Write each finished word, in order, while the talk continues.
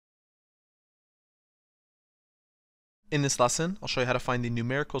In this lesson, I'll show you how to find the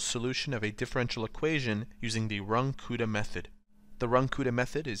numerical solution of a differential equation using the Runge-Kutta method. The Runge-Kutta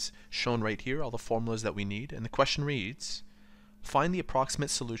method is shown right here, all the formulas that we need, and the question reads, find the approximate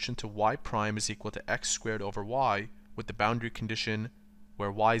solution to y prime is equal to x squared over y with the boundary condition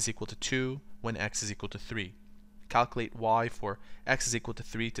where y is equal to 2 when x is equal to 3. Calculate y for x is equal to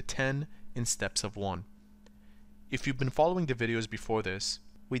 3 to 10 in steps of 1. If you've been following the videos before this,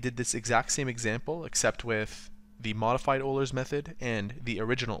 we did this exact same example except with the modified Euler's method and the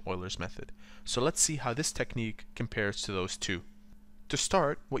original Euler's method. So let's see how this technique compares to those two. To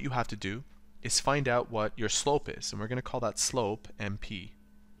start, what you have to do is find out what your slope is, and we're going to call that slope MP,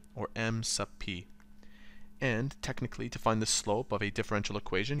 or m sub p. And technically, to find the slope of a differential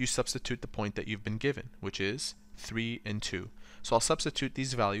equation, you substitute the point that you've been given, which is 3 and 2. So I'll substitute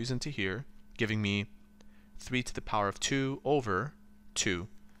these values into here, giving me 3 to the power of 2 over 2.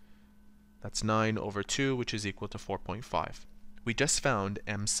 That's 9 over 2, which is equal to 4.5. We just found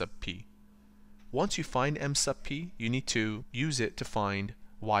m sub p. Once you find m sub p, you need to use it to find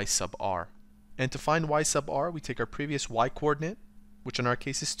y sub r. And to find y sub r, we take our previous y coordinate, which in our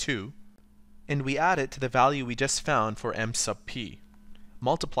case is 2, and we add it to the value we just found for m sub p.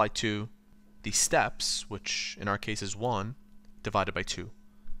 Multiply to the steps, which in our case is 1, divided by 2.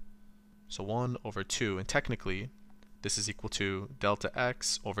 So 1 over 2, and technically this is equal to delta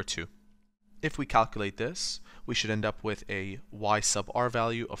x over 2. If we calculate this, we should end up with a y sub r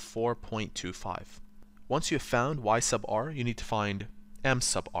value of 4.25. Once you have found y sub r, you need to find m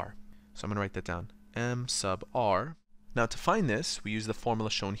sub r. So I'm going to write that down, m sub r. Now to find this, we use the formula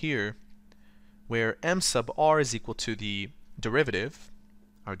shown here, where m sub r is equal to the derivative,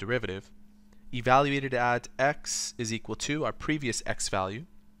 our derivative, evaluated at x is equal to our previous x value.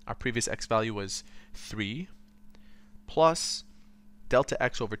 Our previous x value was 3, plus delta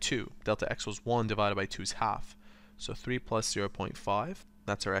x over 2. Delta x was 1 divided by 2 is half. So 3 plus 0.5,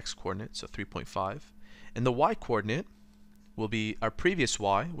 that's our x coordinate, so 3.5. And the y coordinate will be our previous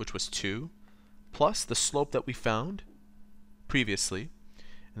y, which was 2, plus the slope that we found previously,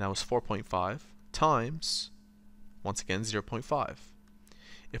 and that was 4.5, times, once again, 0.5.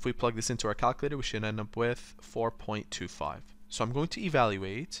 If we plug this into our calculator, we should end up with 4.25. So I'm going to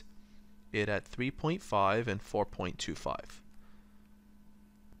evaluate it at 3.5 and 4.25.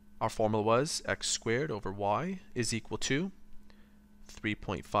 Our formula was x squared over y is equal to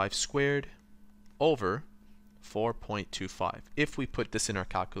 3.5 squared over 4.25. If we put this in our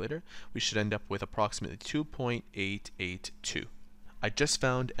calculator, we should end up with approximately 2.882. I just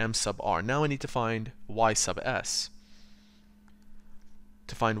found m sub r. Now I need to find y sub s.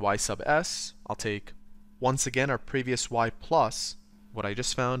 To find y sub s, I'll take once again our previous y plus what I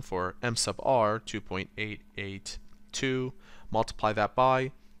just found for m sub r, 2.882, multiply that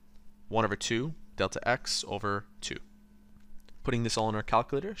by 1 over 2 delta x over 2. Putting this all in our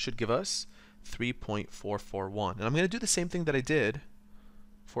calculator should give us 3.441. And I'm going to do the same thing that I did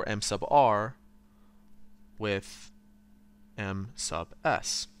for m sub r with m sub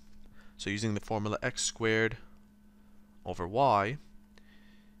s. So using the formula x squared over y,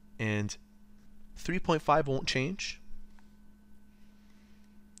 and 3.5 won't change.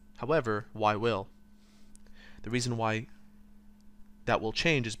 However, y will. The reason why that will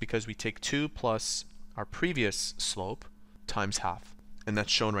change is because we take 2 plus our previous slope times half, and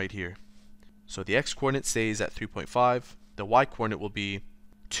that's shown right here. So the x coordinate stays at 3.5, the y coordinate will be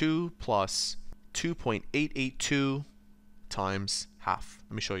 2 plus 2.882 times half.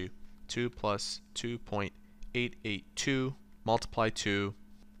 Let me show you. 2 plus 2.882 multiplied to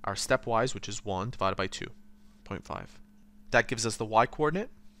our stepwise, which is 1, divided by 2.5. That gives us the y coordinate.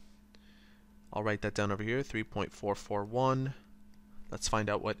 I'll write that down over here, 3.441. Let's find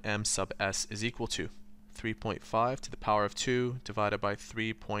out what m sub s is equal to. 3.5 to the power of 2 divided by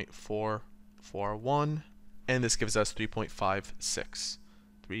 3.441, and this gives us 3.56.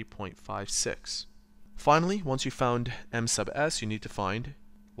 3.56. Finally, once you found m sub s, you need to find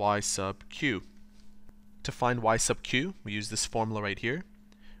y sub q. To find y sub q, we use this formula right here,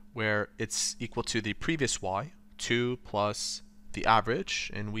 where it's equal to the previous y, 2 plus the average,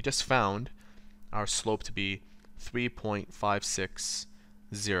 and we just found our slope to be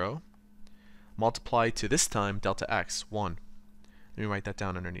 3.560, multiplied to this time delta x, 1. Let me write that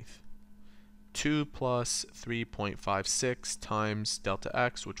down underneath. 2 plus 3.56 times delta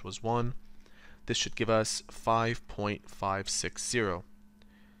x, which was 1. This should give us 5.560.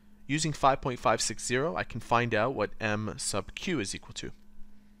 Using 5.560, I can find out what m sub q is equal to.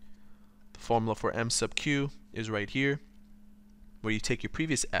 The formula for m sub q is right here, where you take your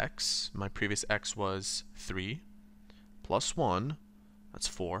previous x, my previous x was 3, plus 1, that's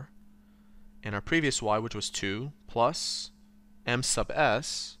 4, and our previous y, which was 2, plus m sub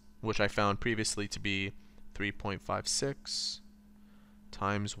s, which I found previously to be 3.56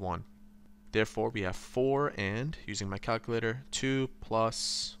 times 1. Therefore, we have 4 and, using my calculator, 2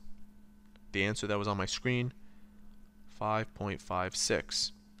 plus the answer that was on my screen,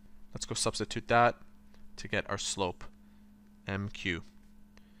 5.56. Let's go substitute that to get our slope, mq.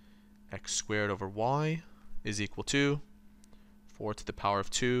 X squared over y is equal to 4 to the power of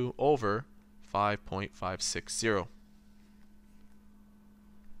 2 over 5.560.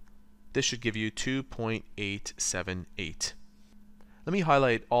 This should give you 2.878. Let me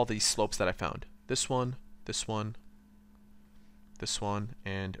highlight all these slopes that I found. This one, this one, this one,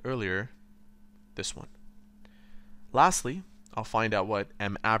 and earlier, this one. Lastly, I'll find out what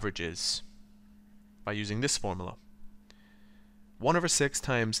m average is by using this formula. 1 over 6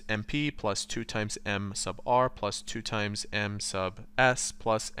 times mp plus 2 times m sub r plus 2 times m sub s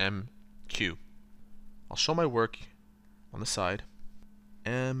plus mq. I'll show my work on the side.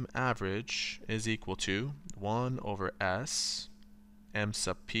 M average is equal to 1 over s, m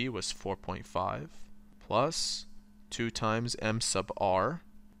sub p was 4.5, plus 2 times m sub r,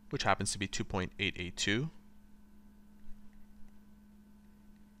 which happens to be 2.882,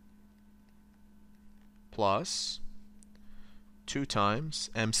 plus 2 times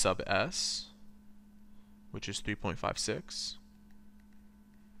m sub s, which is 3.56,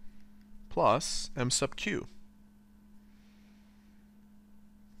 plus m sub q,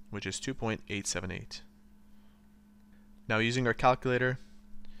 which is 2.878. Now using our calculator,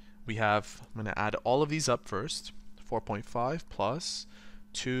 we have, I'm going to add all of these up first, 4.5 plus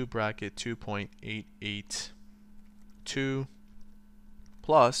 2 bracket 2.882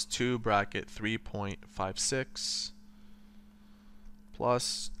 plus 2 bracket 3.56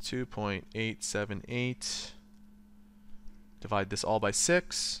 plus 2.878. Divide this all by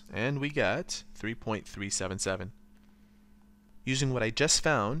 6, and we get 3.377. Using what I just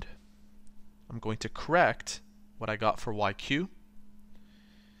found, I'm going to correct what I got for yq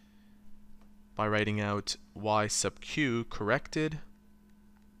by writing out y sub q corrected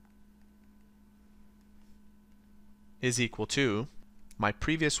is equal to my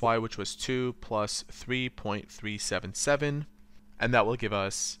previous y, which was 2 plus 3.377, and that will give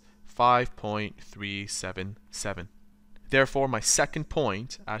us 5.377. Therefore, my second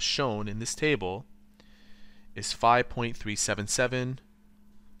point, as shown in this table, is 5.377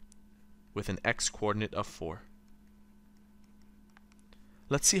 with an x-coordinate of 4.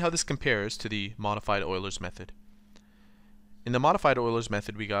 Let's see how this compares to the modified Euler's method. In the modified Euler's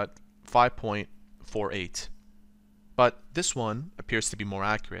method, we got 5.48. But this one appears to be more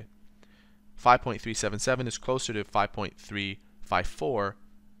accurate. 5.377 is closer to 5.354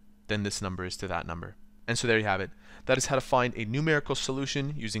 than this number is to that number. And so there you have it. That is how to find a numerical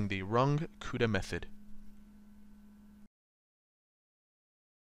solution using the Runge-Kutta method.